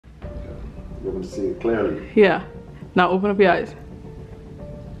You're able to see it clearly. Yeah. Now open up your eyes.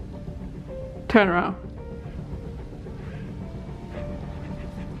 Turn around.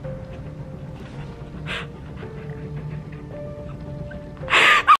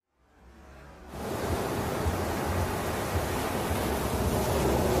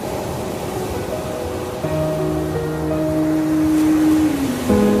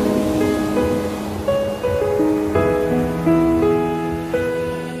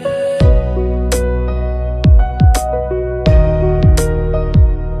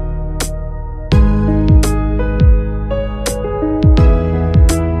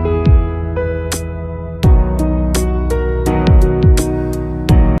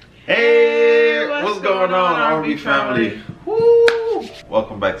 Family. Woo!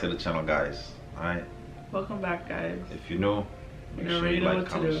 Welcome back to the channel, guys. Alright. Welcome back, guys. If you're new, make sure you like,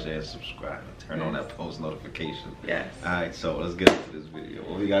 comment, share, subscribe, and turn on that post notification. Yes. Alright, so let's get into this video.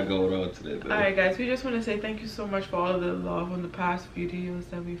 What we got going on today, baby? Alright, guys, we just want to say thank you so much for all the love on the past videos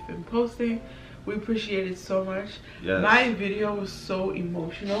that we've been posting. We appreciate it so much. Yes. My video was so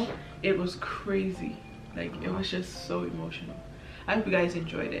emotional. It was crazy. Like, it was just so emotional. I hope you guys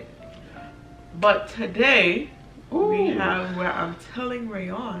enjoyed it. But today, we have where I'm telling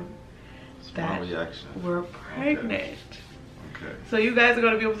Rayon that we're pregnant. Okay. So you guys are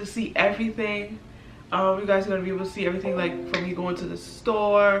gonna be able to see everything. You guys are gonna be able to see everything, like from me going to the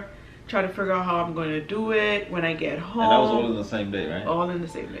store, trying to figure out how I'm gonna do it when I get home. And that was all in the same day, right? All in the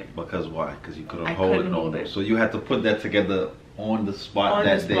same day. Because why? Because you couldn't hold it. So you had to put that together on the spot on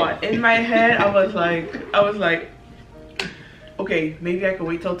that the spot. Day. In my head, I was like, okay, maybe I could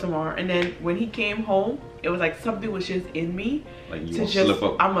wait till tomorrow. And then when he came home, it was like something was just in me like you to just slip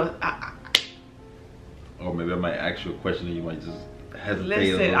up. Or maybe I might ask you a question and you might just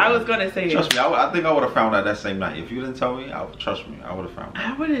hesitate. Listen, I was gonna say trust me, I think I would have found out that same night. If you didn't tell me, trust me, I would have found out.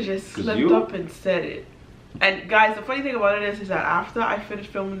 I would have just slipped up and said it. And guys, the funny thing about it is that after I finished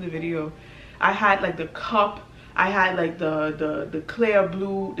filming the video, I had like the cup, I had like the clear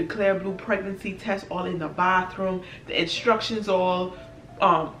blue pregnancy test all in the bathroom, the instructions all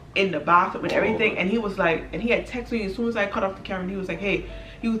in the bathroom and everything. And he was like, and he had texted me as soon as I cut off the camera, and he was like, hey,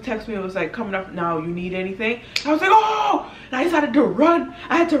 he would text me, it was like, coming up now, you need anything? And I was like, oh! And I just had to run.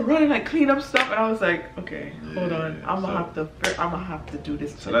 I had to run and like clean up stuff, and I was like, okay, hold on, I'm gonna have to do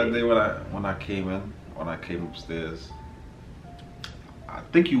this. So that day when I came upstairs, I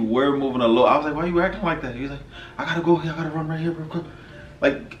think you were moving a little. I was like, why are you acting like that? He was like, I gotta go here, I gotta run right here real quick.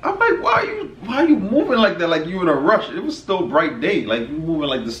 Like, I'm like, why are you moving like that? Like you in a rush. It was still bright day. Like you moving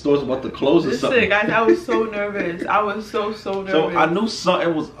like the store's about to close or something. Guys, I was so nervous. I was so nervous. So I knew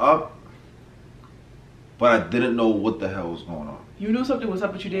something was up, but I didn't know what the hell was going on. You knew something was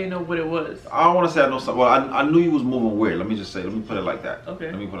up, but you didn't know what it was. I don't want to say I know something. Well, I knew you was moving weird. Let me put it like that. Okay.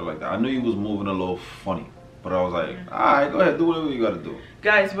 Let me put it like that. I knew you was moving a little funny. But I was like, alright, go ahead, do whatever you gotta do.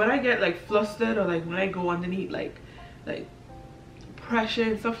 Guys, when I get like flustered or like when I go underneath like pressure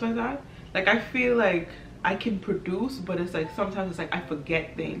and stuff like that, like I feel like I can produce, but it's like sometimes it's like I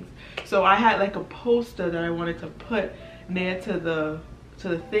forget things. So I had like a poster that I wanted to put near to the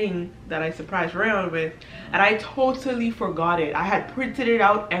thing that I surprised Rayon with, and I totally forgot it. I had printed it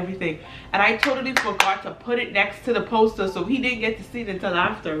out, everything, and I totally forgot to put it next to the poster, so he didn't get to see it until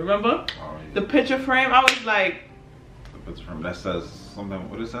after. Remember? Oh, yeah. The picture frame. I was like, the picture frame that says something.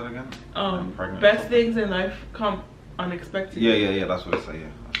 What is that again? Best things in life come unexpectedly. Yeah, that's what it said. Yeah,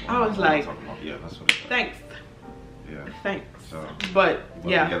 I was like, yeah, that's what it said. Thanks. Yeah. Thanks. So, but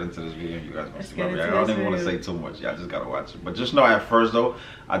yeah, we get into this video, you guys gonna see my reaction. I don't even want to say too much. Yeah, I just gotta watch it. But just know, at first though,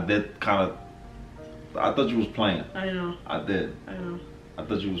 I did kind of. I thought you was playing. I know. I did. I know. I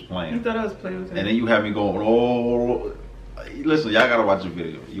thought you was playing. You thought I was playing with him. And then you had me going, oh. Listen, y'all gotta watch the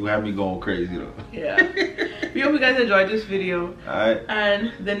video. You had me going crazy though. Yeah. We hope you guys enjoyed this video. Alright.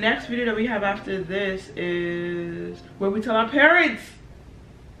 And the next video that we have after this is where we tell our parents.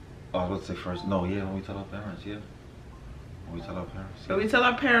 Oh, let's say first. No, yeah, when we tell our parents, yeah. We tell our parents. So we tell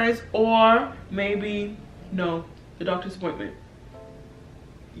our parents, or maybe no, the doctor's appointment.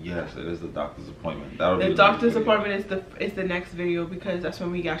 Yes, it is the doctor's appointment. That'll be the doctor's appointment is the next video, because that's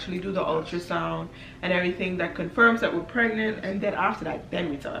when we actually do the ultrasound and everything that confirms that we're pregnant, and then after that, then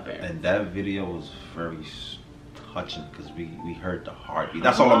we tell our parents. And that video was very touching because we heard the heartbeat.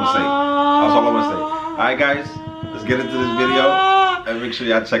 That's all I'm gonna say. That's all I'm gonna say. All right, guys, let's get into this video and make sure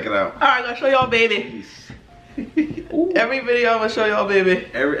y'all check it out. All right, I'm gonna show y'all baby. Every video I'm gonna show y'all baby.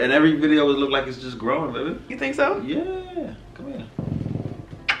 Every video would look like it's just growing, baby. You think so? Yeah. Come here.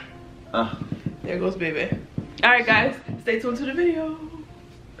 There goes baby. All right, guys, stay tuned to the video.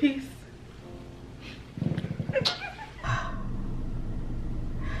 Peace.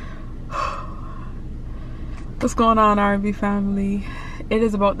 What's going on, R&B family? It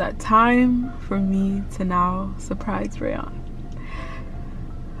is about that time for me to now surprise Rayon.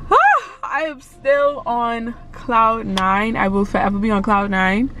 I am still on cloud 9. I will forever be on cloud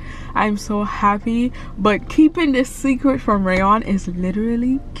 9. I'm so happy, but keeping this secret from Rayon is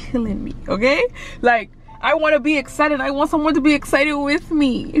literally killing me, okay? Like, I want to be excited. I want someone to be excited with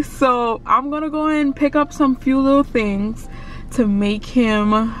me. So I'm gonna go and pick up some few little things to make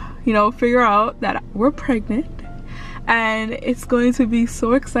him, you know, figure out that we're pregnant. And it's going to be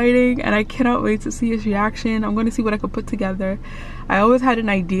so exciting, and I cannot wait to see his reaction. I'm going to see what I could put together. I always had an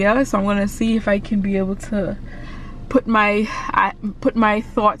idea, so I'm going to see if I can be able to put my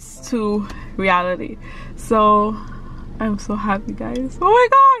thoughts to reality. So I'm so happy, guys. Oh my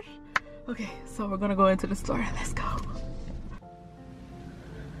gosh. Okay, so we're gonna go into the store. Let's go.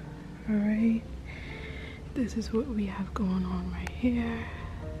 All right, this is what we have going on right here.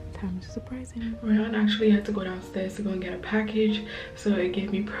 Time to surprise him. Rayon actually had to go downstairs to go and get a package, so it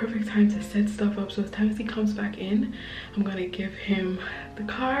gave me perfect time to set stuff up. So as time as he comes back in, I'm gonna give him the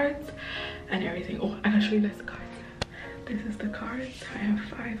cards and everything. Oh, I gotta show you guys the cards. This is the cards. I have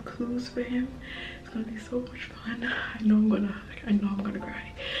 5 clues for him. It's gonna be so much fun. I know I'm gonna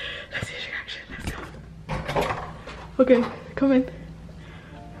cry. Let's see his reaction. Let's go. Okay, come in.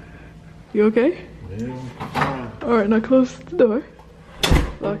 You okay? Yeah. All right, now close the door.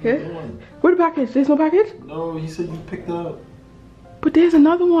 Okay. Where the package? There's no package? No, he said you picked up. But there's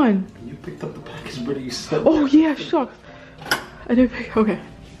another one. You picked up the package, but you said. Oh yeah, shucks. I didn't pick. Okay.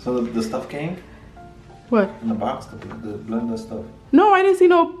 So the stuff came? What? In the box, the blender stuff. No, I didn't see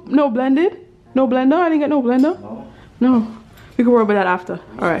no blended. No blender. I didn't get no blender. No. No. We can worry about that after.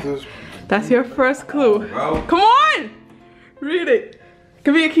 All right. That's your first clue. Bro. Come on. Read it.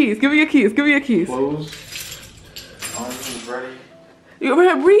 Give me your keys. Give me your keys. Give me your keys. Close. Are you ready? You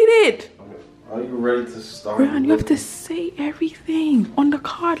read it. Are you ready to start? Rayon, you have to say everything on the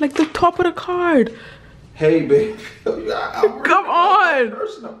card, like the top of the card. Hey, baby. Come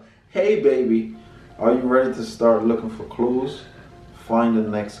on. Hey, baby. Are you ready to start looking for clues? Find the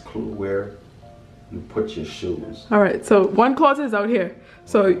next clue where you put your shoes. All right, so one closet is out here.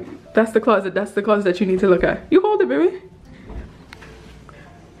 So that's the closet. That's the closet that you need to look at. You hold it, baby.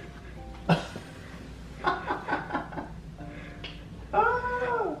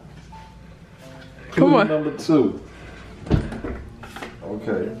 Come on. Number 2.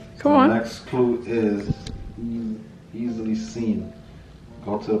 Okay. Come on. The next clue is easily seen.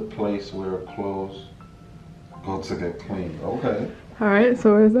 Go to a place where clothes go to get cleaned. Okay. All right.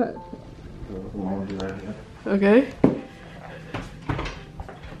 So where is that? Laundry right here. Okay.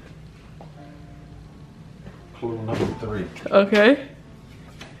 Clue number 3. Okay.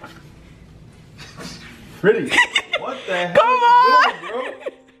 Pretty. What the hell? Come on. You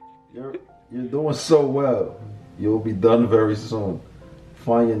doing, bro? You're doing so well. You'll be done very soon.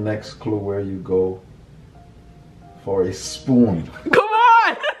 Find your next clue where you go for a spoon. Come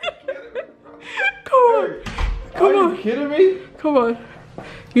on! Come on. Come on. Are you kidding me? Come on.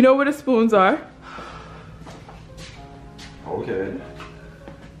 You know where the spoons are. Okay.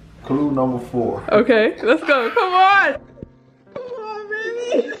 Clue number 4. Okay, let's go. Come on. Come on,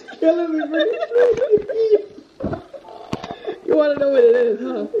 baby. It's killing me, baby. You want to know what it is,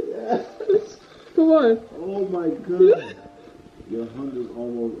 huh? Come on. Oh my god. Your hunt is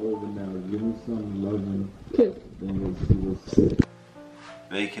almost over now. Give me some loving. Kiss. Then we'll see what's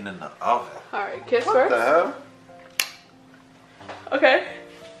bacon in the oven. Alright, kiss What first. the hell? Okay.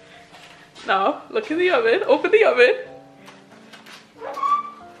 Now, look in the oven. Open the oven.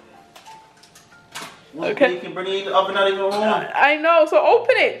 Okay. Bacon, Britney, the oven not even on. I know, so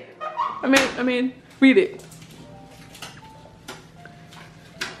open it. I mean, read it.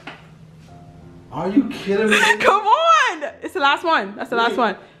 Are you kidding me? Come on! It's the last one. That's the last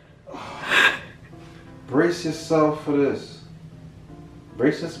one. Brace yourself for this.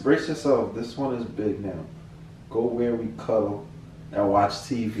 Brace yourself. This one is big now. Go where we cuddle and watch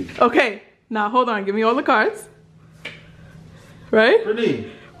TV. Okay, now hold on. Give me all the cards. Right?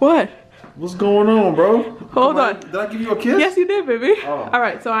 Britney. What? What's going on, bro? Hold on. Did I give you a kiss? Yes, you did, baby. Oh. All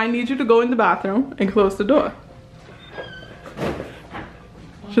right, so I need you to go in the bathroom and close the door.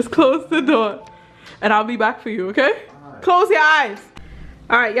 Just close the door. And I'll be back for you, okay? Right. Close your eyes.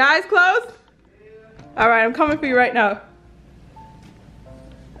 All right, your eyes closed? Yeah. All right, I'm coming for you right now.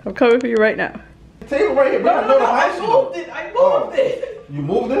 I'm coming for you right now. Table right here, bro. No, I moved it. I moved it. You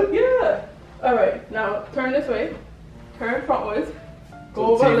moved it? Yeah. All right, now turn this way. Turn frontwards.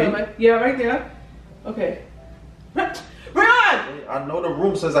 Go To the over a TV? little bit. Yeah, right there. Okay. Rayon! I know the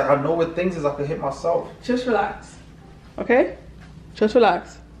room says like I know where things is. I can hit myself. Just relax. Okay? Just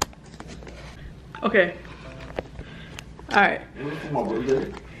relax. Okay. All right. My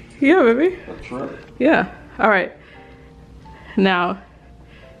birthday? Yeah, baby. A trip? Yeah. All right. Now,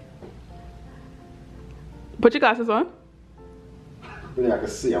 put your glasses on. Really, I can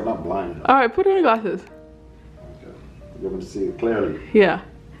see. I'm not blind. All right, put on your glasses. Okay. You're able to see it clearly. Yeah.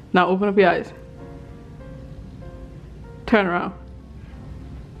 Now open up your eyes. Turn around.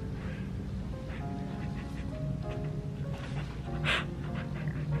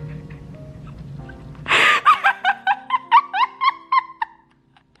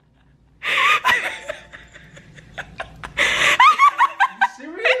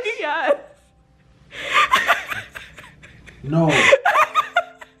 No.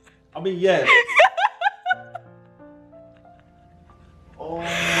 I mean, yes. Oh.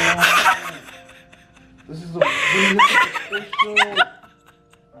 This is a really special.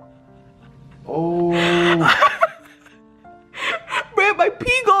 Oh. Babe, my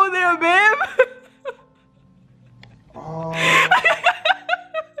pee go there, babe. Oh.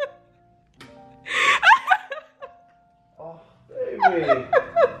 Oh, baby.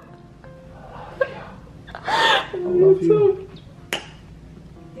 I love you.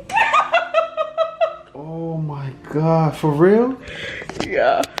 Oh my God, for real?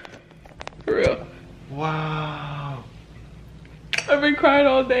 Yeah, for real. Wow. I've been crying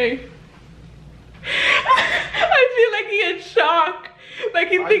all day. I feel like he in shock. Like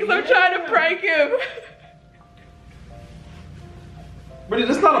he thinks I'm trying to prank him. But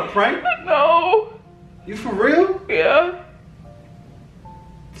it's not a prank? No. You for real? Yeah.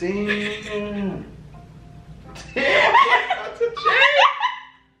 Damn. That's a chain.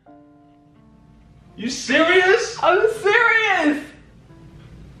 You serious? I'm serious.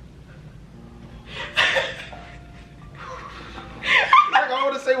 Like I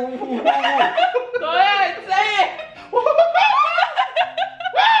want to say woo. Go ahead, say it.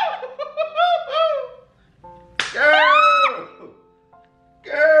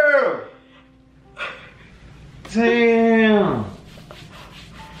 Girl. Damn.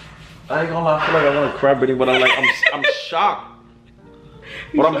 I ain't gonna lie, I feel like I want to cry, Britney, but I'm shocked.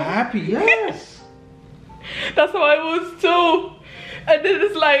 But I'm happy, yes. That's how I was too. And then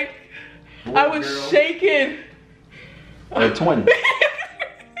it's like, boy, I was shaking. At 20.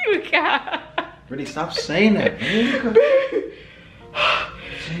 You can't. Britney, stop saying that, man.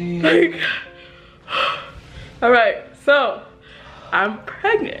 All right, so I'm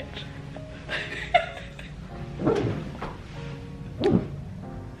pregnant.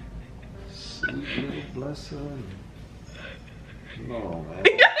 Sweet blessing. No, man.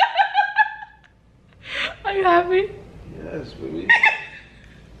 Are you happy? Yes, baby.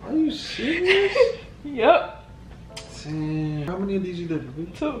 Are you serious? Yep. Damn. How many of these you did,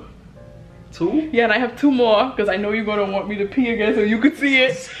 baby? 2. 2? Yeah, and I have 2 more because I know you're gonna want me to pee again so you could see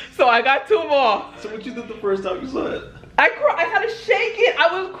it. So I got 2 more. So what you did the first time you saw it? I started shaking. I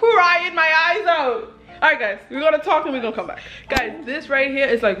was crying my eyes out. All right, guys, we're gonna talk and we're gonna come back. Guys, this right here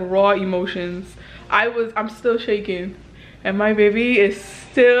is like raw emotions. I'm still shaking, and my baby is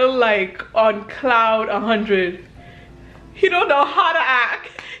still like on cloud 100. He don't know how to act.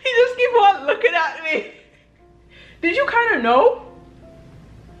 He just keep on looking at me. Did you kind of know?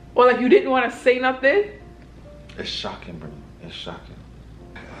 Or like you didn't want to say nothing? It's shocking, Britney. It's shocking.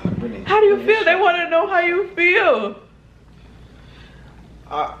 Britney, how do you feel? They want to know how you feel.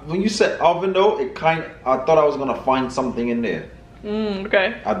 When you said oven though, I thought I was gonna find something in there.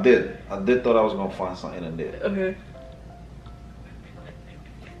 Okay. I did thought I was gonna find something in there. Okay.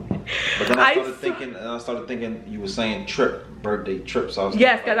 But then I started thinking you were saying birthday trip. So I was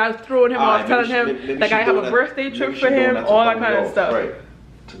yes, because I was throwing him off, telling him like I have a birthday trip for him, all that kind of stuff. Right.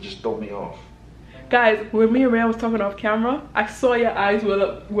 To just throw me off. Guys, when me and Rayon was talking off camera, I saw your eyes well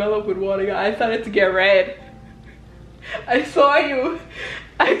up with water. Your eyes started to get red. I saw you.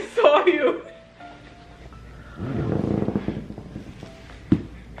 I saw you.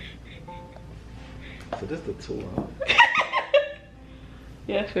 So this the 2, huh?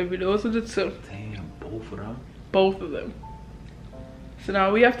 Yes, baby, those are the 2. Damn, both of them? Both of them. So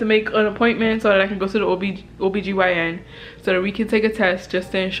now we have to make an appointment so that I can go to the OBGYN so that we can take a test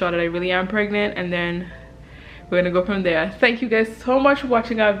just to ensure that I really am pregnant, and then we're gonna go from there. Thank you guys so much for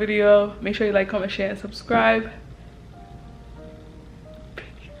watching our video. Make sure you like, comment, share, and subscribe.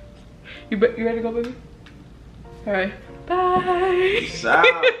 You ready to go, baby? All right. Bye. Peace out.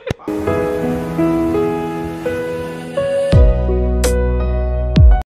 Bye.